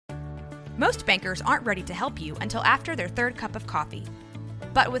Most bankers aren't ready to help you until after their third cup of coffee.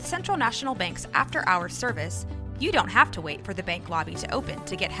 But with Central National Bank's after-hours service, you don't have to wait for the bank lobby to open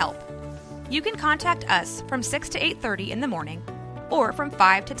to get help. You can contact us from 6 to 8:30 in the morning or from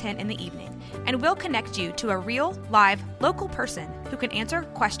 5 to 10 in the evening, and we'll connect you to a real, live, local person who can answer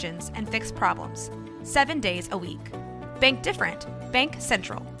questions and fix problems 7 days a week. Bank different. Bank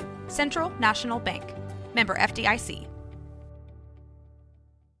Central. Central National Bank. Member FDIC.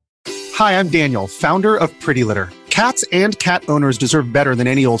 Hi, I'm Daniel, founder of Pretty Litter. Cats and cat owners deserve better than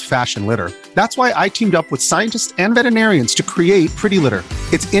any old-fashioned litter. That's why I teamed up with scientists and veterinarians to create Pretty Litter.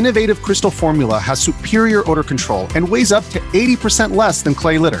 Its innovative crystal formula has superior odor control and weighs up to 80% less than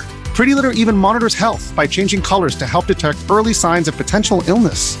clay litter. Pretty Litter even monitors health by changing colors to help detect early signs of potential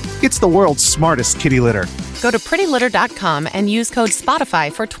illness. It's the world's smartest kitty litter. Go to prettylitter.com and use code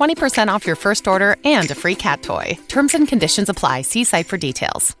SPOTIFY for 20% off your first order and a free cat toy. Terms and conditions apply. See site for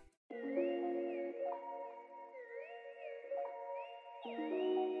details.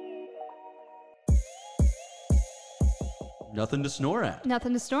 Nothing to snore at.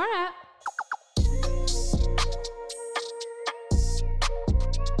 Nothing to snore at.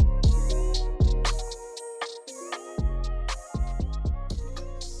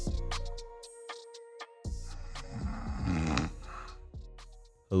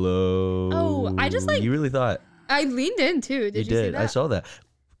 Hello. Oh, I just like... You really thought. I leaned in too. Did you see that? I saw that.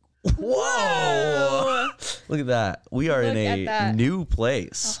 Whoa! Look at that. We are in a new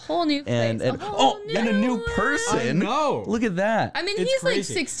place. A whole new place. And a new person. No. Look at that. I mean, It's he's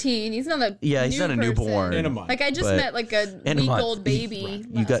crazy. like 16. He's not a He's not a newborn. In a month. Like I just met like a week-old baby.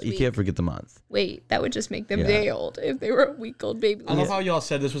 You can't forget the month. Wait, that would just make them day old if they were a week-old baby. I love how y'all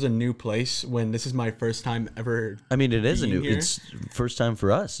said this was a new place when this is my first time ever. I mean, it is a new. Here. It's first time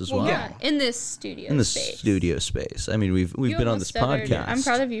for us as well. Yeah, in this studio. In the space. studio space. I mean, we've You been on almost this stuttered. podcast. I'm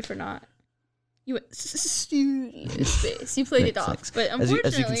proud of you for not. You went studio space. You played it off, Thanks. but unfortunately,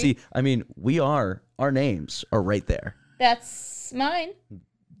 as you can see, I mean, our names are right there. that's mine.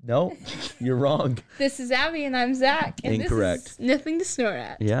 No, you're wrong. This is Abby, and I'm Zach. And Incorrect. This is Nothing to Snore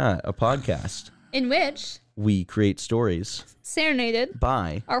At, Yeah, a podcast. in which We create stories serenaded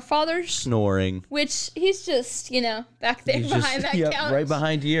by our fathers, snoring. which he's just, back there He's behind just, that couch. right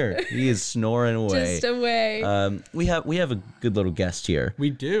behind here. He is snoring away. Just away. We have a good little guest here. We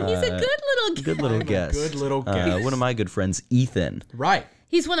do. He's a good little guy. Good little guest. Good little guest. One of my good friends, Ethan. Right.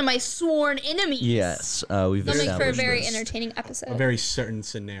 He's one of my sworn enemies. Yes, we've They'll make for a established very this. entertaining episode. A very certain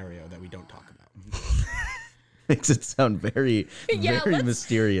scenario that we don't talk about. Makes it sound very, very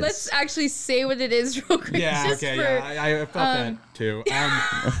mysterious. Let's actually say what it is real quick. Yeah, just okay, for, yeah. I felt that too.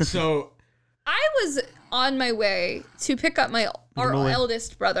 So I was on my way to pick up our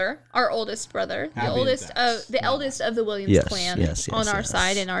oldest brother, the Happy oldest Zach's of the eldest of the Williams Yes, clan yes, on our yes.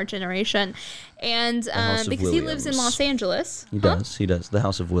 side in our generation, and House of because he lives in Williams. Los Angeles. He does. He does. The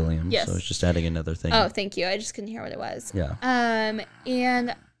House of Williams. Yes. So it's just adding another thing. Oh, thank you. I just couldn't hear what it was. Yeah.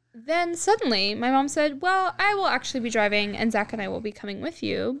 And then suddenly my mom said, well, I will actually be driving and Zach and I will be coming with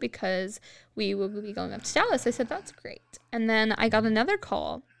you because we will be going up to Dallas. I said, that's great. And then I got another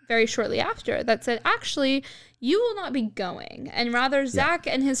call very shortly after that said, actually, you will not be going. And rather, Zach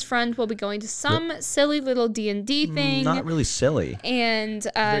and his friend will be going to some silly little D&D thing. Not really silly. And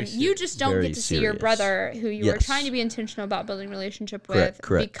you just don't Very get to see your serious. brother, who you were Yes. trying to be intentional about building a relationship Correct, with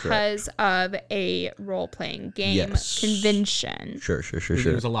correct, because of a role-playing game Yes. convention. Sure.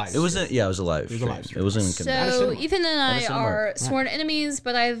 It was a live It wasn't. Yeah, it was a live. It was a live stream. It wasn't. So Ethan and I cinema. are sworn enemies,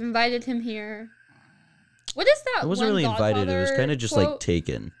 but I've invited him here. What is that? It wasn't one really invited. It was Godfather kind of just quote? like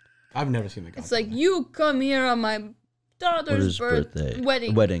taken. I've never seen the It's Godfather. like, you come here on my daughter's birthday.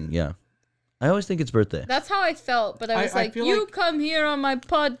 wedding. Wedding. Yeah. I always think it's birthday. That's how I felt, but I was I like, feel you like- come here on my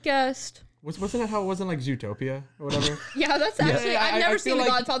podcast. Wasn't that how it wasn't like Zootopia or whatever? Yeah, that's actually. Yeah, I've I never feel seen The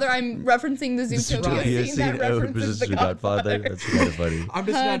like- Godfather. I'm referencing the Zootopia scene that references The Godfather. That's kind of funny. I'm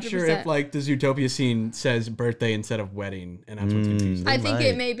just not sure 100%. if like the Zootopia scene says birthday instead of wedding, and that's what's confusing. I think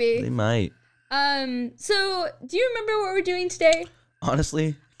it may be. They might. So do you remember what we're doing today?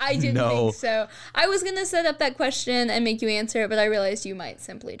 Honestly, I didn't no. think so. I was gonna set up that question and make you answer it, but I realized you might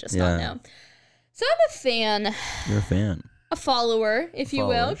simply just not Yeah. know. So I'm a fan, You're a fan. a follower, if you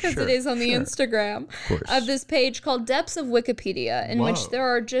will, follower, because sure, it is on the sure. Instagram course. of this page called Depths of Wikipedia, in which Whoa. there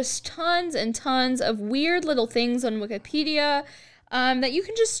are just tons and tons of weird little things on Wikipedia that you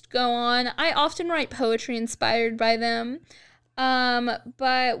can just go on. I often write poetry inspired by them.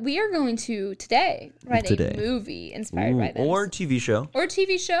 But we are going to today write a movie inspired by them. Or TV show. Or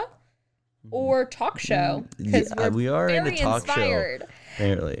TV show. Or talk show. Because Yeah, we are in very a talk inspired. show.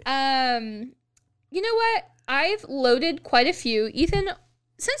 Apparently. You know what? I've loaded quite a few. Ethan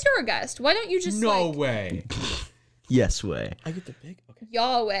since you're a guest, why don't you just No way. Yes way. I get the big. Okay.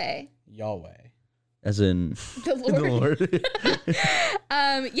 Yahweh. Yahweh. As in The Lord. the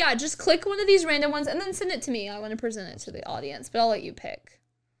Lord. Yeah, just click one of these random ones and then send it to me. I want to present it to the audience, but I'll let you pick.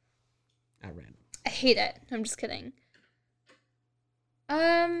 At random. I hate it. I'm just kidding.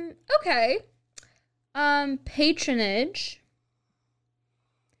 Okay. Patronage.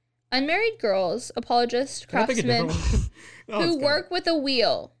 Unmarried girls, apologists, Can I pick a craftsmen different one? No, it's who good. work with a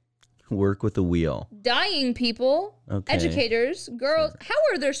wheel. Work with a wheel. Dying people, Okay. educators, girls. How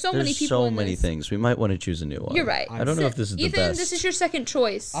are there so many There's people so in many this? things. We might want to choose a new one. You're right. I don't know if this is the Ethan, best. this is your second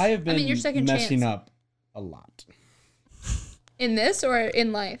choice. I have been your second messing chance. up a lot. In this or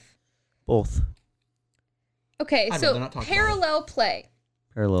in life? Both. Okay, I'd so rather not talk about parallel play.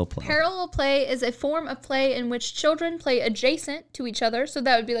 Parallel play. Parallel play is a form of play in which children play adjacent to each other. So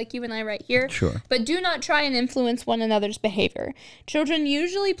that would be like you and I right here. Sure. But do not try and influence one another's behavior. Children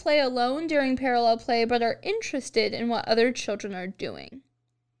usually play alone during parallel play, but are interested in what other children are doing.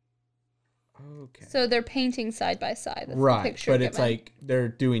 Okay. So they're painting side by side. That's the Right, picture but it's given. like they're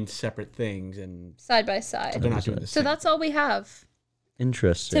doing separate things and Side by side. they're not doing the So same. that's all we have.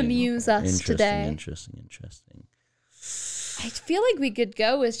 Interesting. To muse us today. Interesting. I feel like we could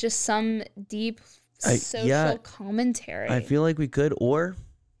go with just some deep social commentary. I feel like we could, or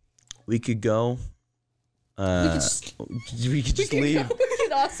we could go. We could just leave. We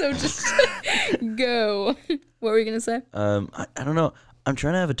could also just go. What were you gonna say? I don't know. I'm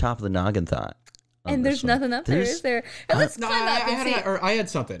trying to have a top of the noggin thought. on And this there's one. nothing up there, is there? Hey, let's No, climb up and see. I had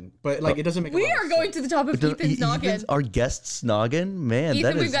something, but like it doesn't make. We a lot are of going sense. to the top of Ethan's noggin. Ethan's our guest's noggin, man.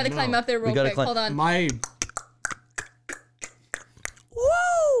 Ethan, that we've is got to climb up there real We gotta quick. climb- Hold on. My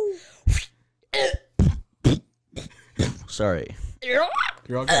Sorry. you're all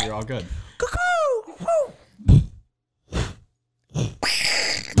good. You're all good.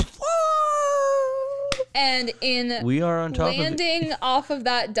 And in We are on top of landing off of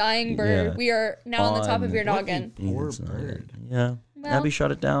that dying bird, Yeah. we are now on the top of On- your What noggin. a Poor Ethan's noggin. bird. Yeah. Well, Abby,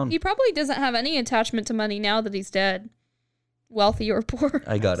 shut it down. He probably doesn't have any attachment to money now that he's dead, wealthy or poor.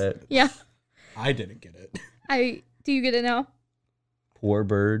 I got it. Yeah, I didn't get it. do you get it now? Poor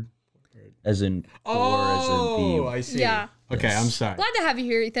bird. As in poor, as in Oh, B. I see. Yeah. Okay, I'm sorry. Glad to have you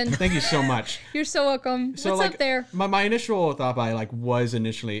here, Ethan. Thank you so much. You're so welcome. So What's like up there? my initial thought was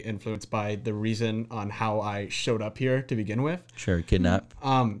initially influenced by the reason on how I showed up here to begin with. Sure, kidnap. Is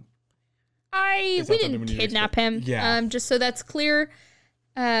that We something didn't we need to kidnap explain? him. Yeah. Just so that's clear.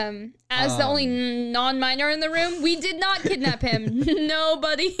 As the only non-minor in the room, we did not kidnap him.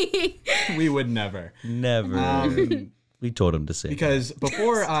 Nobody. We would never. Never. We told him to say. Because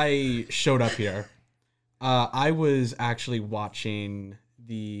before I showed up here, I was actually watching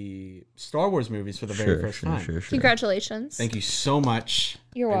the Star Wars movies for the very first time. Sure. Congratulations. Thank you so much.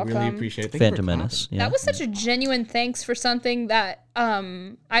 You're I really welcome. appreciate it. Thank you Phantom for Menace. clapping. Yeah. That was such a genuine thanks for something that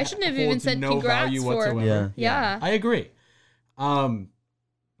I shouldn't have even Holds said no congrats value for. whatsoever. Yeah. I agree.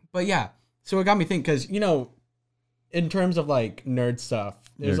 But yeah, so it got me thinking because in terms of like nerd stuff,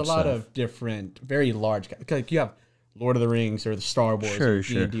 there's a Nerd lot stuff. of different, very large. Like you have Lord of the Rings or the Star Wars or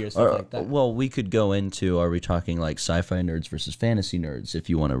Sure. D&D or stuff like that. Well, we could go into, are we talking like sci-fi nerds versus fantasy nerds if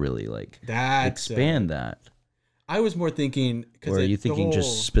you want to really like That's expand that? I was more thinking because Or are you thinking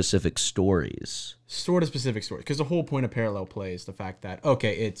just specific stories? sort of specific story? Because the whole point of parallel play is the fact that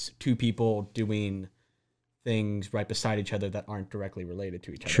it's two people doing things right beside each other that aren't directly related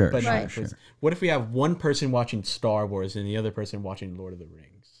to each other. Sure, But sure, not- sure. What if we have one person watching Star Wars and the other person watching Lord of the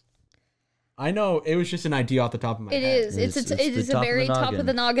Rings? I know it was just an idea off the top of my It head. is. It's It the is a top of very the top noggin. of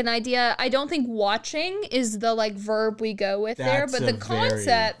the noggin idea. I don't think watching is the like verb we go with there, That's but the a very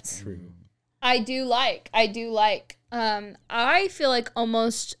concept true. I do like. I feel like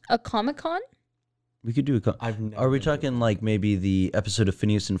almost a Comic-Con. We could do a. I've never Are we been to talking one. like maybe the episode of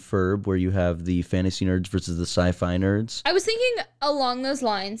Phineas and Ferb where you have the fantasy nerds versus the sci-fi nerds? I was thinking along those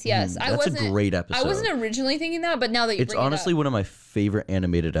lines. Yes, I that's a wasn't. great I episode. wasn't originally thinking that, but now that you It's bring honestly it up, one of my favorite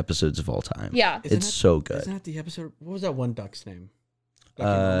animated episodes of all time. yeah. Isn't It's that- so good. Isn't that the episode? What was that one duck's name?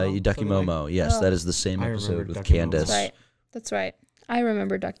 Ducky something like- Momo. Yes, Oh. that is the same I remember episode with Ducky Momo. Candace. That's right. That's right. I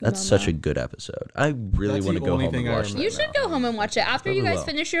remember Ducky That's Momo. such a good episode. I really That's want to the go only home and thing I watch remember. You that should now. go home and watch it after you Probably guys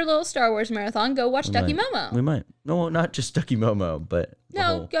will. finish your little Star Wars marathon. Go watch We Ducky might. Momo. We might. No, not just Ducky Momo, but the No,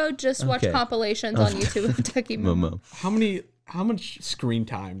 whole go just watch Okay. compilations on YouTube of Ducky Momo. Momo. How much screen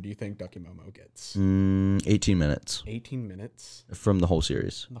time do you think Ducky Momo gets? 18 minutes 18 minutes. from the whole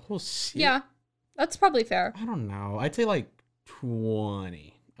series. The whole series? Yeah, that's probably fair. I don't know. I'd say like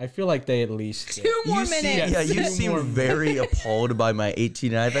 20. I feel like they at least 2 more minutes. Yeah, you Two seem more very appalled by my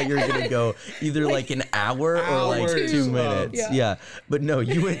 18. I thought you were going to go either like an hour or like Hours 2 of- minutes. Yeah. Yeah. But no,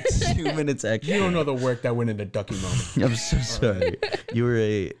 you went 2 minutes extra. You don't know the work that went into Ducky Moment. I'm so sorry. You were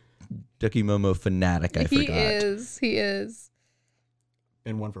a Ducky Momo fanatic, I He forgot. is.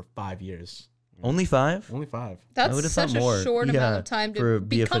 Been one for 5 years. Only 5? Only 5. That's would've such thought a more. short Yeah, amount of time for to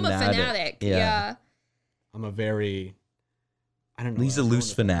be a become a fanatic. fanatic. Yeah. Yeah. I'm a very, I don't know. He's a I don't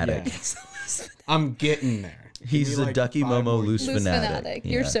loose wanna- fanatic. Yeah. I'm getting there. Give He's me, a like, Ducky 5 Momo more loose years. Loose fanatic. fanatic.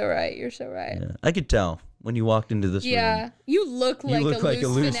 Yeah. You're so right. You're so right. Yeah. I could tell when you walked into this Yeah. room. You look like, You look like a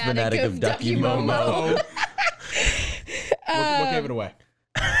loose fanatic of Ducky Momo. What gave it away?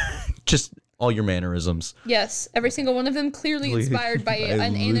 Just all your mannerisms. Yes. Every single one of them clearly Clearly inspired by by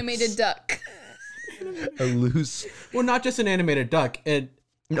an loose. animated duck. A loose. Well, not just an animated duck.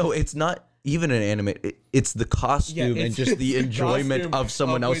 No, it's not even an anime. It's the costume Yeah, and just the it's enjoyment costume of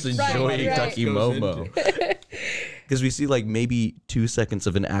someone of else which enjoying somebody else Ducky goes Momo. Because we see like maybe 2 seconds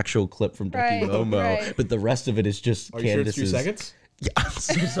of an actual clip from Ducky Right, Momo, right. but the rest of it is just Are you sure it's Candace's. 2 seconds? Yeah, I'm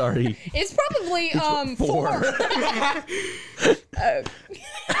so sorry. It's probably 4.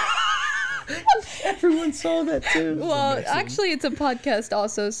 Everyone saw that too. Well, actually, it's a podcast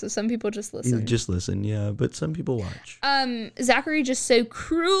also, so some people just You listen. just listen, yeah, but some people watch. Zachary just so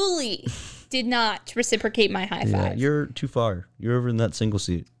cruelly did not reciprocate my high Yeah, five. you're too far. You're over in that single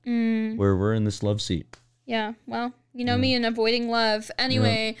seat where we're in this love seat. Yeah, well, you know me and avoiding love.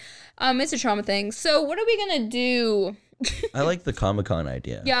 Anyway, it's a trauma thing. So what are we gonna do? I like the Comic-Con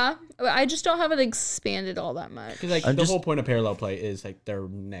idea. Yeah, I just don't have it expanded all that much. Because like I'm the just- whole point of parallel play is like they're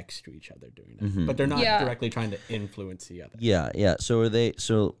next to each other doing it, but they're not Yeah. directly trying to influence the other. Yeah. So are they?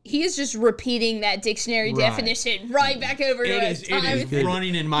 So He is just repeating that dictionary Right. definition right back over to It us. is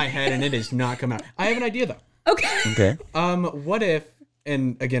running in my head and it is not coming out. I have an idea though. Okay. okay. What if?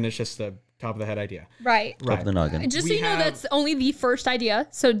 And again, it's just the top of the head idea. Right. Top of the noggin. Just so We you know, have- that's only the first idea.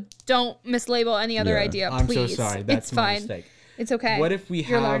 So don't mislabel any other Yeah. idea, I'm so please. sorry. That's it's my fine. mistake. It's okay. What if we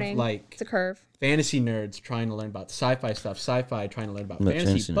You're have learning. like It's a curve. fantasy nerds trying to learn about sci-fi stuff, sci-fi trying to learn about But fantasy,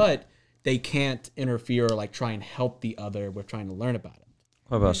 fantasy nerd. but they can't interfere or like try and help the other with trying to learn about it.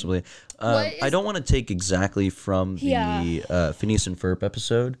 Quite possibly. What I is- don't want to take exactly from the Yeah. Phineas and Ferb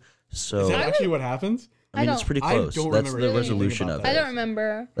episode. So Is that actually what happens? I mean, I it's don't- pretty I close. don't That's remember the anything resolution about of that. I it. don't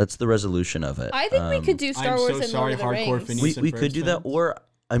remember. That's the resolution of it. I think we could do Star I'm Wars so and sorry, Lord of the hardcore Rings. Phineas. we and could Ferb do that, fans. or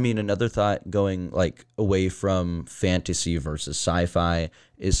I mean, another thought going like away from fantasy versus sci-fi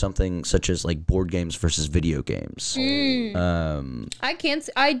is something such as like board games versus video games. I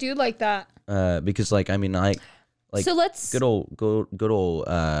do like that. Because like I mean, like So let's. good old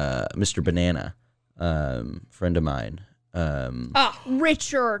Mr. Banana, friend of mine.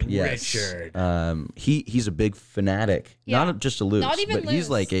 Richard. Yes. Richard. He's a big fanatic. Yeah. Not just a loose, Not even but he's loose.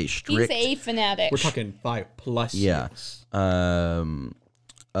 like a strict. He's a fanatic. We're talking 5+ yeah. years.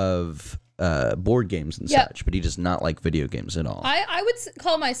 Of board games and Yep. such, but he does not like video games at all. I would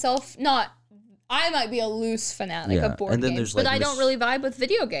call myself not. I might be a loose fanatic Yeah, of board and then games, there's, but like, I don't really vibe with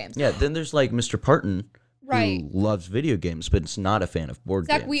video games. Yeah, then there's like Mr. Parton, Right. who loves video games, but it's not a fan of board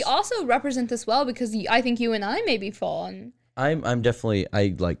Zach, games. we also represent this well because I think you and I maybe fall on. I'm definitely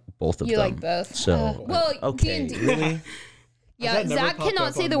I like both of You them. like both. So Well, okay, D&D. really? Yeah, that never Zach popped cannot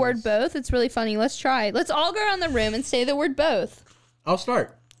up say on the word this? both. It's really funny. Let's try. Let's all go around the room and say the word both. I'll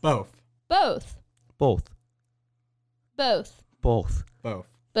start. Both. Both. Both, Both. both, Both.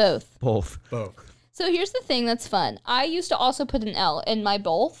 Both. both. Both. So here's the thing that's fun. I used to also put an L in my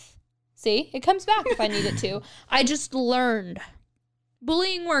both. See? It comes back if I need it to. I just learned.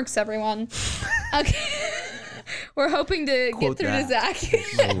 Bullying works, everyone. Okay. We're hoping to Quote get through to that.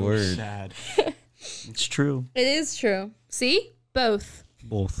 Zach. My word, Sad. it's true. It is true. See? Both.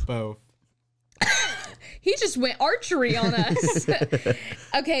 Both. Both. He just went archery on us.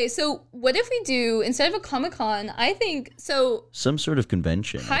 Okay, so what if we do, instead of a Comic-Con, I think, so Some sort of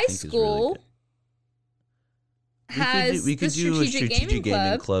convention. I high think is really school good. has we could the do a Strategic strategic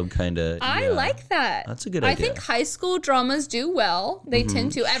Gaming Club. kind of. I like that. That's a good I idea. think high school dramas do well. They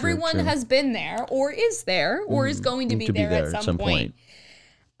tend to. True, Everyone true. has been there, or is there, or is going to be Could there, at some point.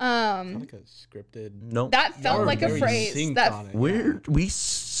 Like a scripted. No, That felt We're like a very phrase. synced That on it. we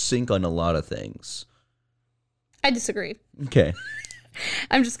sync on a lot of things. I disagree. Okay.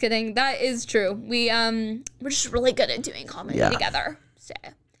 I'm just kidding. That is true. We're just really good at doing comedy Yeah. together. So,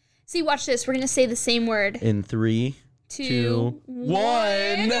 see, watch this. We're gonna say the same word. In 3, 2,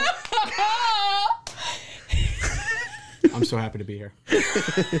 1. I'm so happy to be here.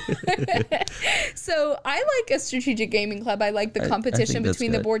 So I like a strategic gaming club. I like the competition think that's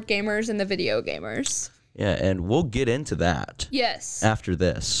between the good. board gamers and the video gamers. Yeah, and we'll get into that Yes. after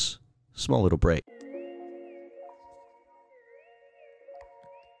this small little break.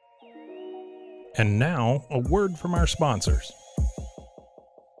 And now, a word from our sponsors.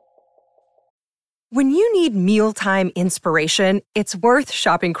 When you need mealtime inspiration, it's worth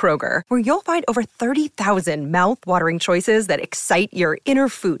shopping Kroger, where you'll find over 30,000 mouth-watering choices that excite your inner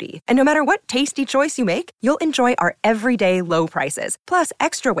foodie. And no matter what tasty choice you make, you'll enjoy our everyday low prices, plus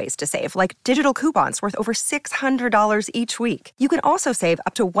extra ways to save, like digital coupons worth over $600 each week. You can also save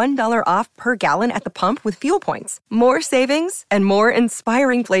up to $1 off per gallon at the pump with fuel points. More savings and more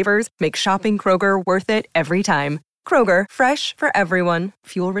inspiring flavors make shopping Kroger worth it every time. Kroger, fresh for everyone.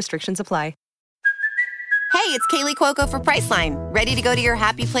 Fuel restrictions apply. Hey, it's Kaylee Cuoco for Priceline. Ready to go to your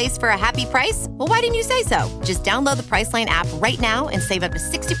happy place for a happy price? Well, why didn't you say so? Just download the Priceline app right now and save up to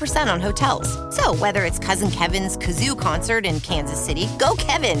 60% on hotels. So whether it's Cousin Kevin's Kazoo Concert in Kansas City, go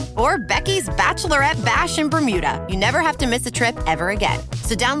Kevin, or Becky's Bachelorette Bash in Bermuda, you never have to miss a trip ever again.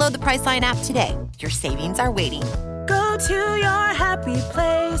 So download the Priceline app today. Your savings are waiting. Go to your happy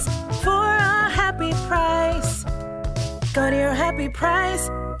place for a happy price. Go to your happy price,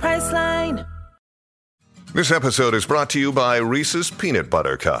 Priceline. This episode is brought to you by Reese's Peanut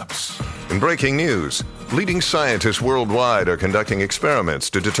Butter Cups. In breaking news, leading scientists worldwide are conducting experiments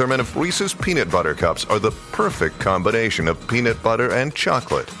to determine if Reese's Peanut Butter Cups are the perfect combination of peanut butter and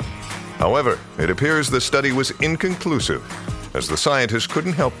chocolate. However, it appears the study was inconclusive, as the scientists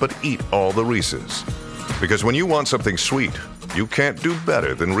couldn't help but eat all the Reese's. Because when you want something sweet, you can't do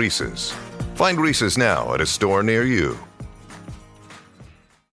better than Reese's. Find Reese's now at a store near you.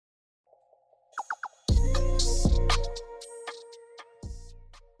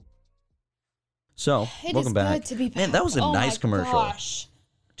 So, welcome back. Man, that was a nice commercial. Gosh.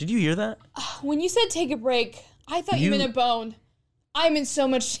 Did you hear that? When you said take a break, I thought you meant a bone. I'm in so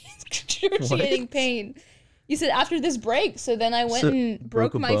much excruciating pain. You said after this break, so then I went and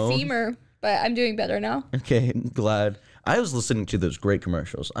broke my femur, but I'm doing better now. Okay, I'm glad. I was listening to those great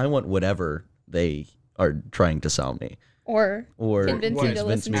commercials. I want whatever they are trying to sell me. Or convince me to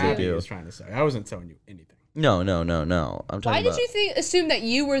listen to. I was trying to say. I wasn't telling you anything. No. I'm talking Why did you assume that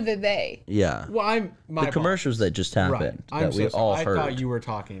you were the they? Yeah. Well, the commercials that just happened that we all heard. I thought you were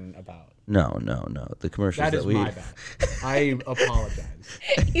talking about. No. The commercials that we. That is my bad. I apologize.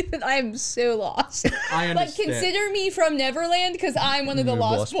 Ethan, I am so lost. I understand. Like, consider me from Neverland because I'm one of the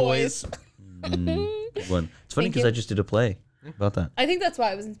Lost Boys. It's funny because I just did a play about that. I think that's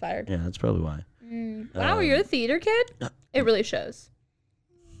why I was inspired. Yeah, that's probably why. Wow, you're a theater kid? It really shows.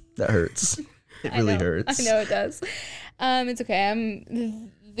 That hurts. It really hurts. I know it does. It's okay.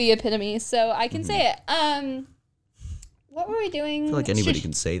 I'm the epitome, so I can say it. What were we doing? I feel like anybody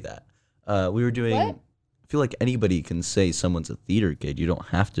can say that. We were doing. What? I feel like anybody can say someone's a theater kid. You don't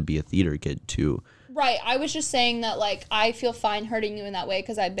have to be a theater kid to. Right. I was just saying that, like, I feel fine hurting you in that way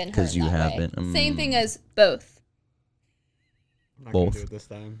because I've been hurt. Because you have way. been. Same thing as both. I'm not gonna do it this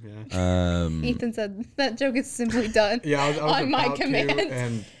time. Yeah. Ethan said that joke is simply done. Yeah, I was on my command.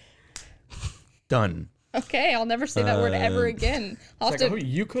 And done. Okay, I'll never say that word ever again. I'll have to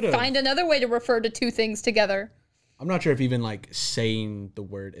you could've find another way to refer to two things together. I'm not sure if even like saying the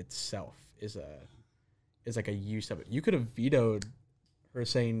word itself is like a use of it. You could have vetoed her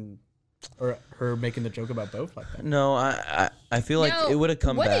saying or her making the joke about both like that. No, I feel like it would have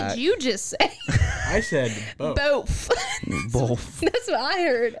come back. What did you just say? I said both. Both. That's what I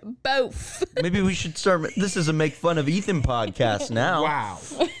heard. Both. Maybe we should start. This is a make fun of Ethan podcast now. Wow.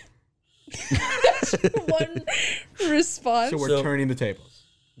 That's one response. So we're turning the tables.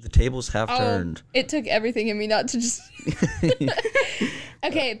 The tables have turned. It took everything in me not to just.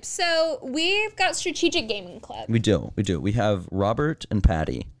 Okay, so we've got Strategic Gaming Club. We do. We have Robert and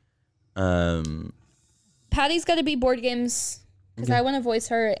Patty. Patty's got to be board games because I want to voice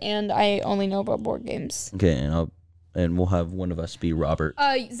her, and I only know about board games. Okay, and we'll have one of us be Robert.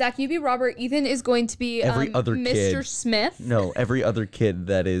 Zach, you be Robert. Ethan is going to be every other Mr. kid. Smith. No, every other kid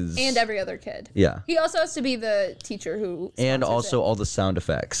that is. And every other kid. Yeah. He also has to be the teacher who. And also all the sound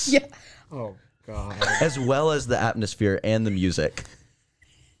effects. Yeah. Oh God. As well as the atmosphere and the music.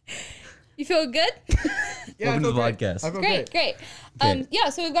 You feel good? Yeah, Welcome to the podcast. Great. Okay. Yeah,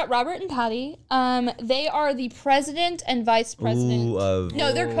 so we've got Robert and Patty. They are the president and vice president.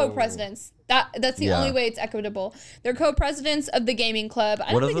 No, they're co-presidents. That's the only way it's equitable. They're co-presidents of the gaming club.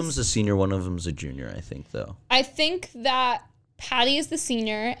 One of them's a senior, one of them's a junior, I think, though. I think that Patty is the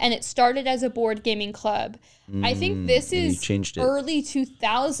senior, and it started as a board gaming club. I think this is early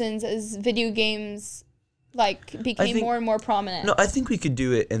 2000s as video games became more and more prominent. No, I think we could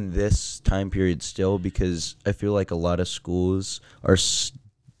do it in this time period still because I feel like a lot of schools are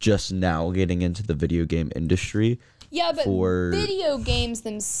just now getting into the video game industry. Yeah, but video games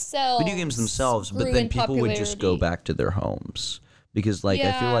themselves. But then people would just go back to their homes. Because, like,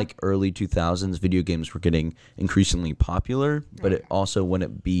 I feel like early 2000s video games were getting increasingly popular, but it also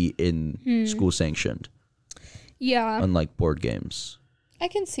wouldn't be in school sanctioned. Yeah. Unlike board games. I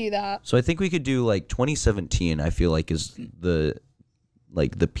can see that. So I think we could do, like, 2017, I feel like, is the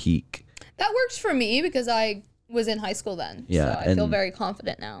peak. That works for me because I was in high school then. Yeah. So I feel very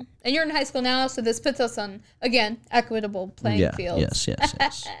confident now. And you're in high school now, so this puts us on, again, equitable playing fields.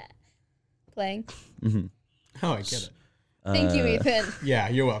 Yes. Playing. Mm-hmm. Oh, I get it. Thank you, Ethan. Yeah,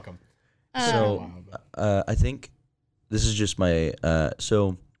 you're welcome. I think this is just my...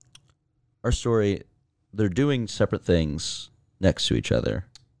 so our story, they're doing separate things next to each other.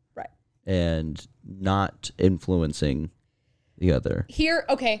 Right. And not influencing the other. Here,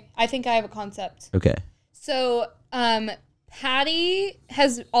 okay, I think I have a concept. Okay. So, Patty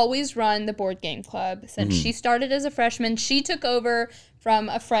has always run the board game club since she started as a freshman. She took over from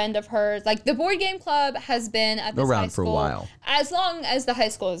a friend of hers. Like, the board game club has been at this high school for a while. as long as the high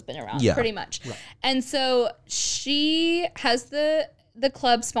school has been around, pretty much. Right. And so she has the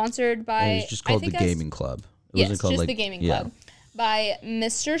club sponsored by... And it's just called the Gaming Club. It wasn't called just the Gaming Club. By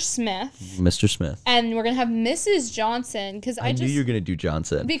Mr. Smith. Mr. Smith. And we're going to have Mrs. Johnson. Because I knew you were going to do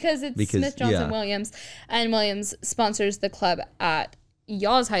Johnson. Because Smith, Johnson, Williams. And Williams sponsors the club at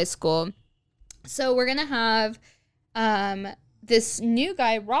y'all's high school. So we're going to have this new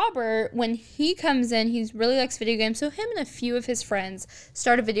guy, Robert. When he comes in, he really likes video games. So him and a few of his friends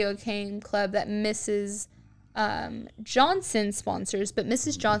start a video game club that Mrs. Johnson sponsors. But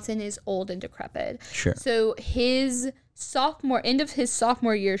Mrs. Johnson is old and decrepit. Sure. So end of his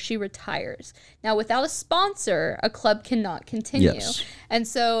sophomore year, she retires. Now, without a sponsor, a club cannot continue. Yes. And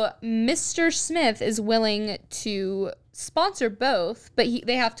so Mr. Smith is willing to sponsor both, but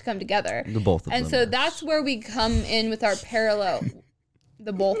they have to come together. The both of them. And so that's where we come in with our parallel.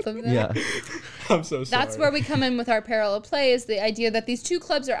 The both of them? Yeah. I'm so sorry. That's where we come in with our parallel play, is the idea that these two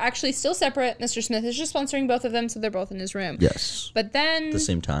clubs are actually still separate. Mr. Smith is just sponsoring both of them, so they're both in his room. Yes. But then... At the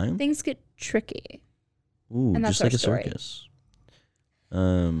same time? Things get tricky. Ooh, and that's just like a story. circus.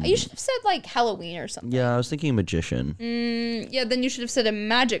 You should have said like Halloween or something. Yeah, I was thinking magician. Yeah, then you should have said a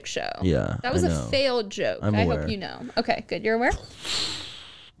magic show. Yeah, that was a failed joke. I'm I aware. hope you know. Okay, good. You're aware?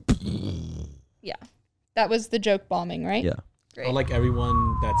 Yeah, that was the joke bombing, right? Yeah. Great. I'd like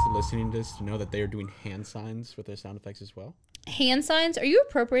everyone that's listening to this to know that they are doing hand signs with their sound effects as well. Hand signs? Are you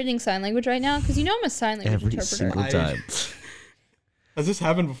appropriating sign language right now? Because you know I'm a sign language Every interpreter. single time. Has this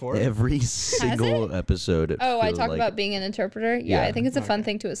happened before? Every single episode. I talk about being an interpreter? Yeah, I think it's a fun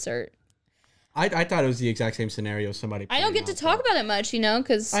thing to assert. I thought it was the exact same scenario. Somebody. I don't get to talk about it much,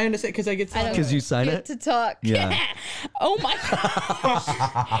 because I understand because I get to because you sign get it to talk. Yeah. Oh my gosh.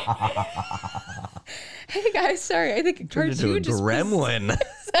 Hey guys, sorry. I think a Turned into cartoon a just gremlin.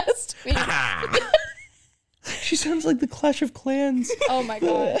 possessed me. She sounds like the Clash of Clans. Oh my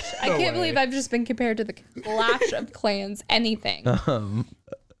gosh. I can't believe I've just been compared to the Clash of Clans anything. Like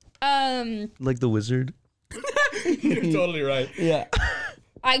the wizard. You're totally right. Yeah.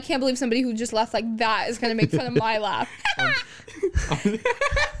 I can't believe somebody who just laughed like that is going to make fun of my laugh.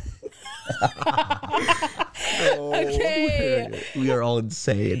 Okay. We are all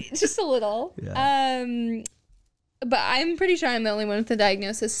insane. Just a little. Yeah. But I'm pretty sure I'm the only one with the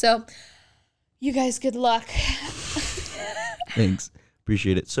diagnosis. So you guys, good luck. Thanks.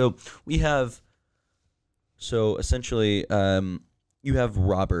 Appreciate it. So we have, essentially, you have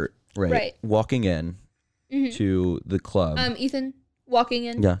Robert, right? Walking in to the club. Ethan, walking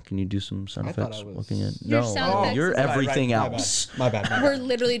in. Yeah. Can you do some sound effects? Walking in. Your sound effects. You're everything right. else. My bad. We're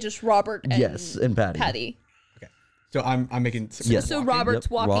literally just Robert and and Patty. Okay. So I'm making. Yes. So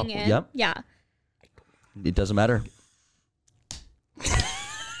Robert's walking in. Yep. Yeah. It doesn't matter.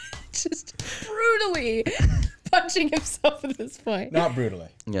 Just brutally punching himself at this point. Not brutally.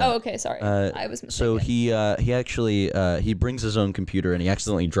 Yeah. Oh, okay. Sorry. I was mistaken. So he actually he brings his own computer and he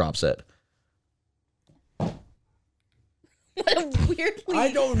accidentally drops it. What a weirdly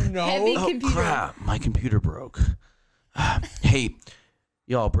I don't know. heavy computer. Crap! My computer broke. Hey,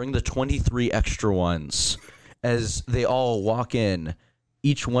 y'all, bring the 23 extra ones. As they all walk in,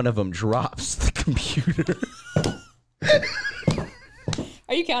 each one of them drops the computer.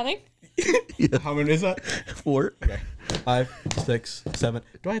 Are you counting? Yeah. How many is that? 4. Okay. 5, 6, 7.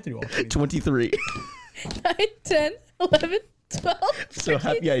 Do I have to do all 23. 9, 10, 11, 12, So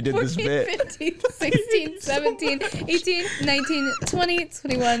happy I did 14, this bit. 15, 16, 17, 18, 19, 20,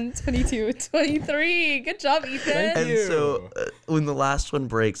 21, 22, 23. Good job, Ethan. And so when the last one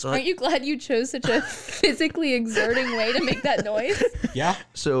breaks, Aren't you glad you chose such a physically exerting way to make that noise? Yeah.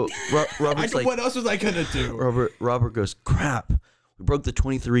 So Robert's like, what else was I gonna do? Robert goes, crap. We broke the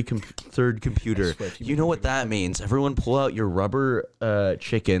 23rd computer. You know what that means? Everyone pull out your rubber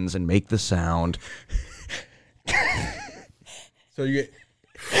chickens and make the sound. So you get...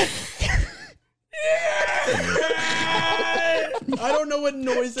 I don't know what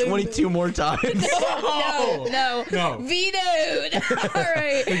noise it is. 22 more times. No. Vetoed. All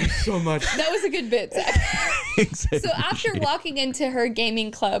right. Thank you so much. That was a good bit, Zach. Exactly. So after walking into her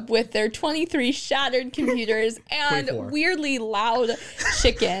gaming club with their 23 shattered computers and 24. weirdly loud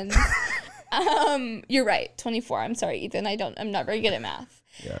chickens, you're right, 24. I'm sorry, Ethan. I'm not very good at math.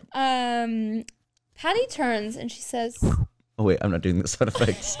 Yeah. Patty turns and she says, Oh wait, I'm not doing the sound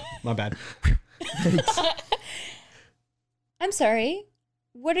effects. My bad. I'm sorry.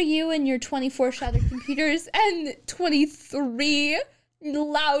 What are you and your 24 shattered computers and 23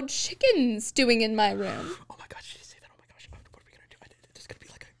 loud chickens doing in my room? Oh my gosh, did you say that? Oh my gosh, what are we gonna do? There's gonna be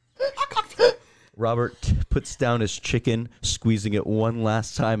like a... Robert puts down his chicken, squeezing it one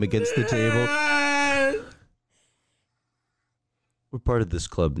last time against the table. We're part of this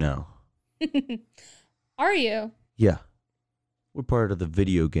club now. Are you? Yeah. We're part of the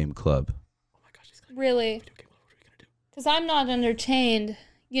video game club. Oh my gosh, Really? Because I'm not entertained,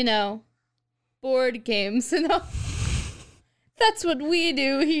 board games. That's what we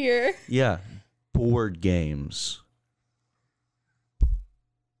do here. Yeah. Board games.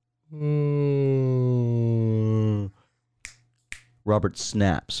 Robert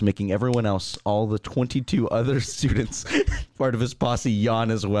snaps, making everyone else, all the 22 other students, part of his posse,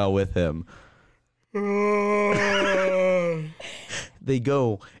 yawn as well with him. They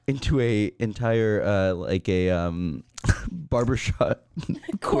go into a entire barbershop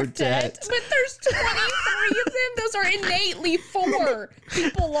quartet. But there's 23 of them. Those are innately 4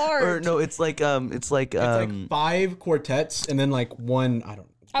 people large. Or no, it's like 5 quartets and then like one. I don't.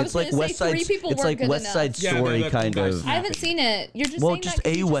 It's like West Side. It's like West Side Story kind of. I haven't seen it. You're just saying just that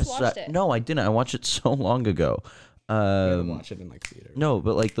 'cause you West just Side. watched it. No, I didn't. I watched it so long ago. Watch it in like theater. No,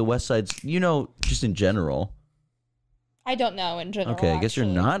 but like the West Side's, just in general. I don't know in general. Okay, I guess you're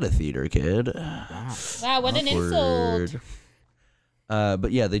not a theater kid. Wow, what an insult.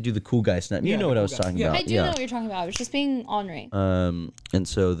 But yeah, they do the cool guy snap. You know what I was talking about. I do know what you're talking about. I was just being ornery. And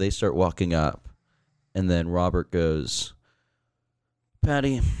so they start walking up, and then Robert goes,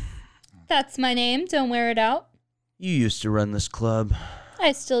 Patty. That's my name. Don't wear it out. You used to run this club.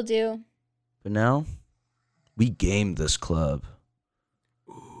 I still do. But now, we gamed this club.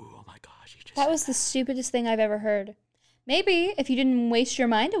 Ooh, oh my gosh. That was the stupidest thing I've ever heard. Maybe if you didn't waste your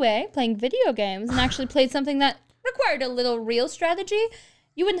mind away playing video games and actually played something that required a little real strategy,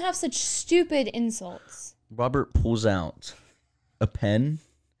 you wouldn't have such stupid insults. Robert pulls out a pen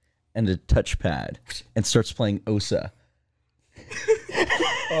and a touchpad and starts playing Osa.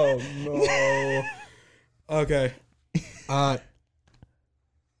 Oh no. Okay. How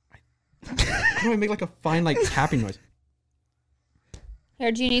do I make like a fine tapping noise?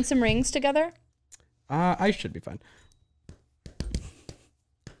 Here, do you need some rings together? I should be fine.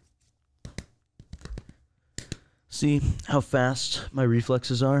 See how fast my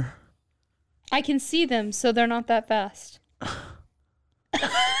reflexes are? I can see them, so they're not that fast. I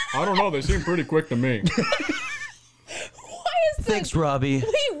don't know. They seem pretty quick to me. Thanks, Robbie.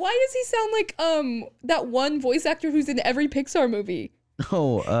 Wait, why does he sound like that one voice actor who's in every Pixar movie?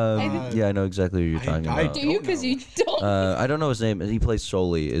 Oh, yeah, I know exactly who you're talking about. Do you? Because you don't. I don't know his name. He plays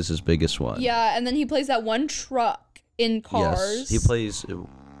Sully, is his biggest one. Yeah, and then he plays that one truck in Cars. Yes, he plays.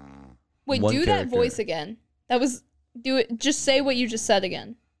 Wait, do that voice again. Do it. Just say what you just said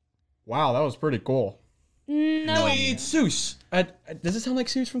again. Wow, that was pretty cool. No, it's Seuss. Does it sound like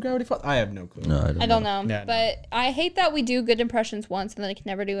Seuss from Gravity Falls? I have no clue. No, I don't know. Yeah, but I hate that we do good impressions once and then I can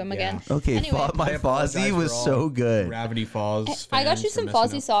never do them again. Okay, anyway, my Fozzie was so good. Gravity Falls. I got you some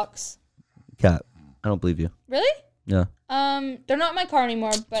Fozzie socks. Cat, I don't believe you. Really? Yeah. They're not in my car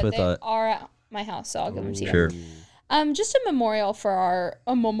anymore, but what I they thought. are at my house, so I'll give them to you. Sure. Just a memorial for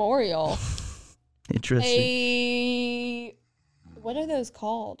a memorial. Interesting. What are those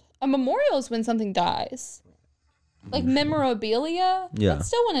called? A memorial is when something dies. Like memorabilia? Yeah. But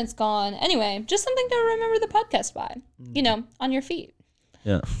still when it's gone. Anyway, just something to remember the podcast by. On your feet.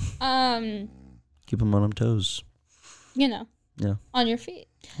 Yeah. Keep them on them toes. Yeah. On your feet.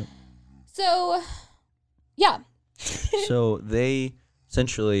 Yep. So, yeah. So they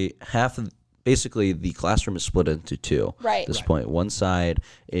essentially basically the classroom is split into two. Right. At this point, one side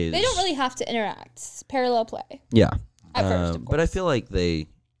is they don't really have to interact. It's parallel play. Yeah. At first, of course. But I feel like they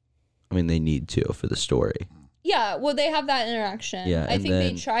need to for the story. Yeah, well, they have that interaction. Yeah, I think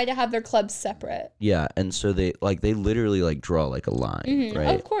they try to have their clubs separate. Yeah, and so they literally like draw like a line,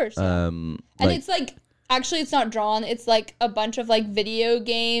 right? Of course. Yeah. And it's like actually it's not drawn. It's like a bunch of like video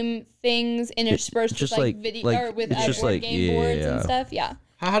game things interspersed with like video or with board game boards and stuff. Yeah.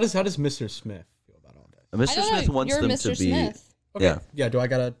 How does Mr. Smith feel about all this? Mr. Smith wants them Mr. to be. Smith. Okay. Yeah. Do I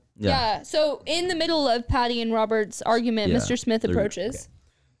gotta? Yeah. So in the middle of Patty and Robert's argument, Mr. Smith approaches.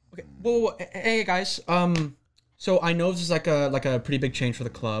 Okay. Well, hey guys. So I know this is like a pretty big change for the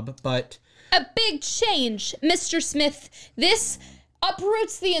club, but a big change, Mr. Smith. This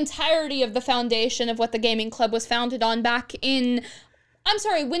uproots the entirety of the foundation of what the gaming club was founded on back in. I'm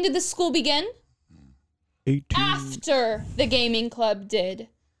sorry. When did the school begin? 18. After the gaming club did.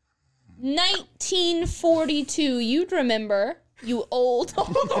 1942. You'd remember, you old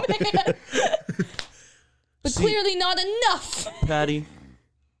man. But clearly not enough. Patty,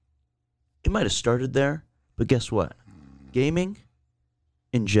 it might have started there, but guess what? Gaming,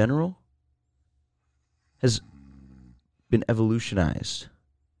 in general, has been evolutionized.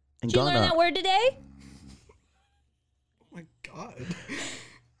 And Did you learn that word today? Oh my God.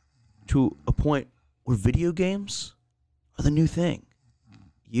 To a point where video games are the new thing.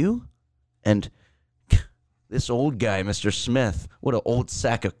 You and this old guy, Mr. Smith, what an old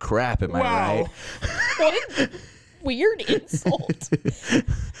sack of crap, am I right? What a weird insult.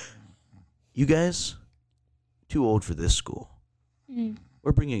 You guys, too old for this school.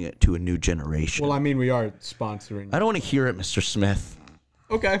 We're bringing it to a new generation. Well, I mean, we are sponsoring. I don't want to hear it, Mr. Smith.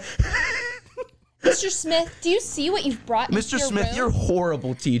 Okay. Mr. Smith, do you see what you've brought into Mr. your Smith, room? you're a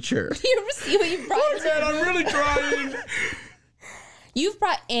horrible teacher. Do you ever see what you've brought into your room? I'm really trying. You've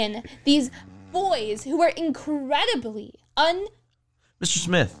brought in these boys who are incredibly Mr.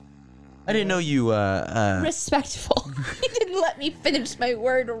 Smith, I didn't know you, respectful. You didn't let me finish my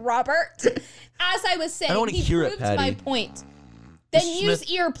word, Robert. As I was saying, I don't want to hear it, Patty. My point. Then Mr. use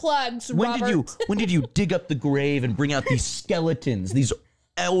Smith, earplugs, when Robert. When did you dig up the grave and bring out these skeletons, these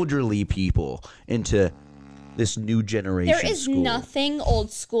elderly people into this new generation There is school? nothing old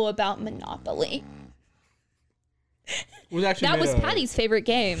school about Monopoly. That was Patty's favorite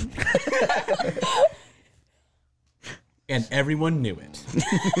game. And everyone knew it.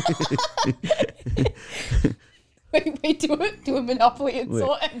 Wait, do a Monopoly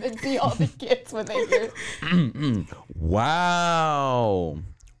insult and then see all the kids when they hear. Wow,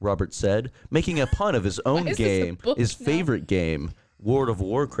 Robert said, making a pun of his own game, his favorite game, World of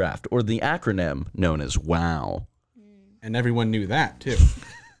Warcraft, or the acronym known as WoW. And everyone knew that, too.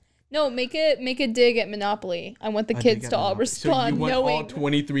 No, make a dig at Monopoly. I want the kids to all respond. So you want knowing... all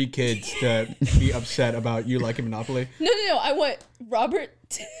 23 kids to be upset about you liking Monopoly? No. I want Robert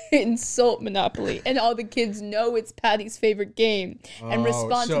to insult Monopoly, and all the kids know it's Patty's favorite game and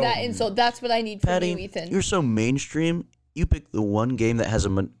respond to that insult. That's what I need from Patty, you, Ethan. You're so mainstream. You picked the one game that has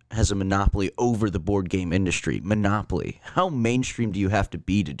a monopoly over the board game industry. Monopoly. How mainstream do you have to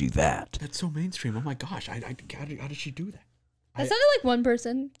be to do that? That's so mainstream. Oh my gosh! How did she do that? That sounded like one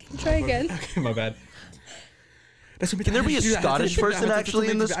person. Can you try again? Okay, my bad. Can there be a Scottish person actually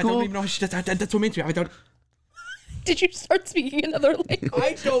in the school? I don't even know how she does that. That's so mainstream. Did you start speaking another language?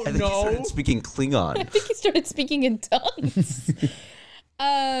 I don't know. He started speaking Klingon. I think he started speaking in tongues.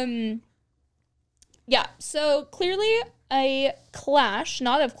 Yeah, so clearly a clash,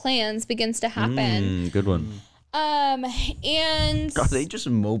 not of clans, begins to happen. Good one. And are they just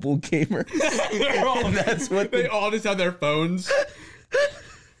mobile gamers? That's what they all just have their phones.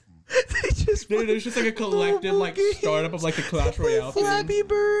 There's just like a collective like startup of like the Clash Royale. Flappy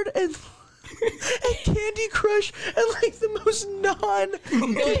Bird and Candy Crush and like the most No,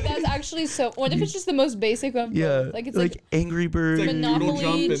 that's actually so. What if it's just the most basic one? Yeah, like it's like Angry Bird, like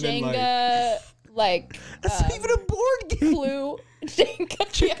Monopoly, Jenga, like that's not even a board game. Clue,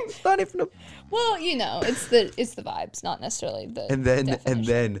 Jenga. Yeah. Not even a. Well, you know, it's the vibes, not necessarily the. And then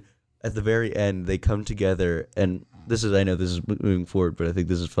at the very end, they come together, and I know this is moving forward, but I think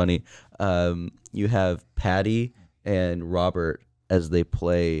this is funny. You have Patty and Robert as they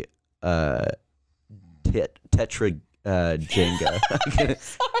play Tetra Jenga.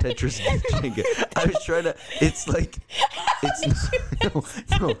 Tetris Jenga. I was trying to. It's like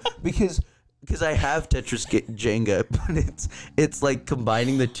no, because I have Tetris Jenga, but it's like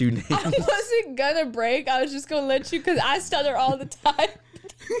combining the two names. I wasn't gonna break. I was just gonna let you because I stutter all the time.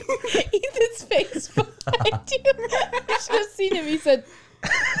 Ethan's face behind you. I should have seen him. He said,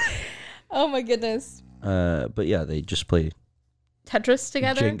 "Oh my goodness." But yeah, they just play Tetris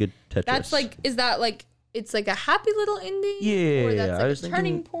together. Jenga Tetris. That's like, is that like, it's like a happy little ending? Yeah, or that's like I was a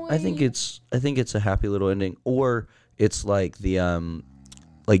turning thinking. point? I think it's a happy little ending, or it's like the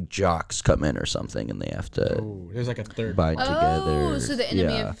like jocks come in or something, and they have to. Oh, there's like a third. Bind together. Oh, so the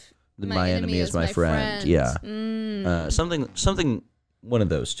enemy of my enemy is my friend. Yeah, something. One of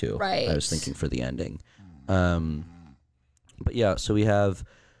those two. Right. I was thinking for the ending. But yeah, so we have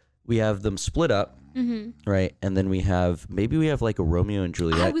them split up, right, and then we have like a Romeo and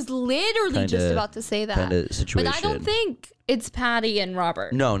Juliet. I was literally just about to say that kind of situation. But I don't think it's Patty and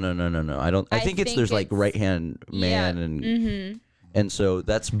Robert. No. I think there's like right hand man and so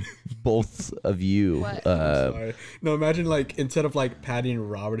that's both of you. Sorry. No, imagine like instead of like Patty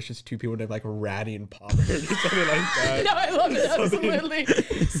and Robert, it's just two people named like Ratty and Popper or something like that. No, I love it, absolutely.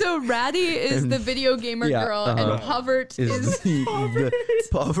 So Ratty is the video gamer girl, and Povert is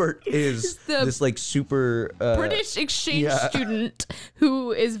Povert is this like super British exchange student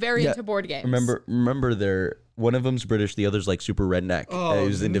who is very into board games. Remember, one of them's British, the other's like super redneck.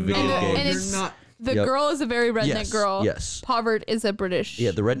 Who's into video games. And it's the girl is a very redneck girl. Yes. Povert is a British. Yeah,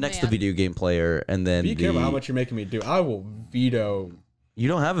 the redneck's the video game player, and then be careful how much you're making me do. I will veto. You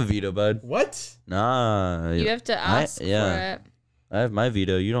don't have a veto, bud. What? Nah. You have to ask for it. I have my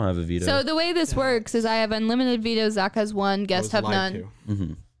veto. You don't have a veto. So the way this works is I have unlimited vetoes. Zach has one. Guests have none.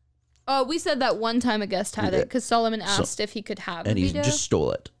 Mm-hmm. Oh, we said that one time a guest had it because Solomon asked if he could have and a veto. And he just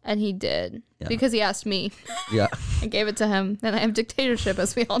stole it. And he did. Because he asked me. Yeah. I gave it to him. And I have dictatorship,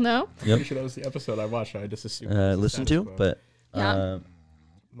 as we all know. Yep. Pretty sure that was the episode I watched. I just assumed. Listen to, but I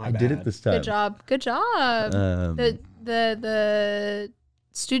did it this time. Good job. The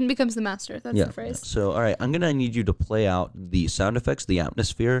student becomes the master. That's the phrase. So, all right, I'm going to need you to play out the sound effects, the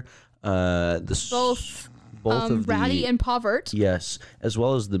atmosphere, both of Ratty and Povert. Yes, as